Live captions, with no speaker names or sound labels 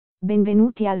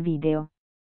Benvenuti al video.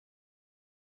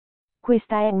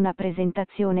 Questa è una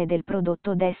presentazione del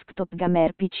prodotto desktop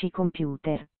Gamer PC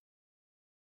Computer.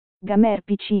 Gamer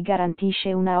PC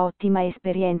garantisce una ottima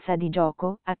esperienza di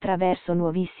gioco, attraverso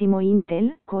nuovissimo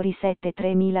Intel Core i7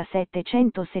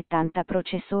 3770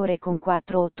 processore con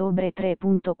 4 ottobre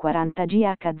 3.40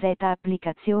 GHz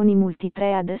Applicazioni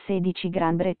Multi-Tread 16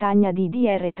 Gran Bretagna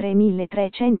DDR3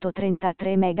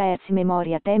 1333 MHz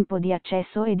Memoria Tempo di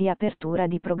accesso e di apertura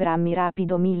di programmi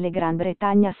rapido 1000 Gran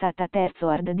Bretagna SATA III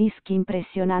Hard Disk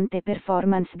Impressionante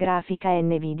Performance Grafica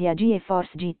nVidia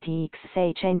GeForce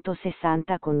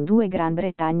GTX660 con 2 Gran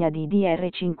Bretagna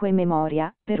DDR5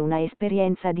 memoria, per una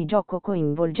esperienza di gioco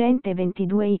coinvolgente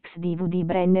 22x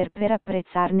DVD-Brenner per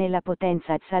apprezzarne la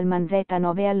potenza Zalman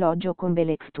Z9 Alloggio con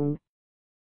Beleuchtung.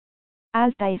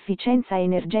 Alta efficienza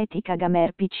energetica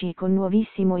Gamer PC con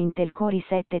nuovissimo Intel Core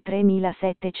i7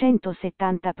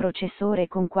 3770 processore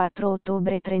con 4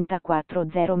 ottobre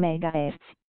 3340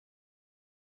 MHz.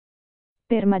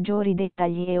 Per maggiori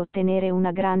dettagli e ottenere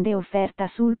una grande offerta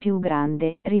sul più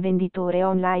grande rivenditore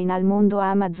online al mondo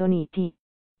Amazon IT,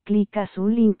 clicca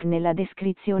sul link nella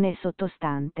descrizione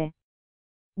sottostante.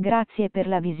 Grazie per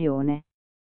la visione.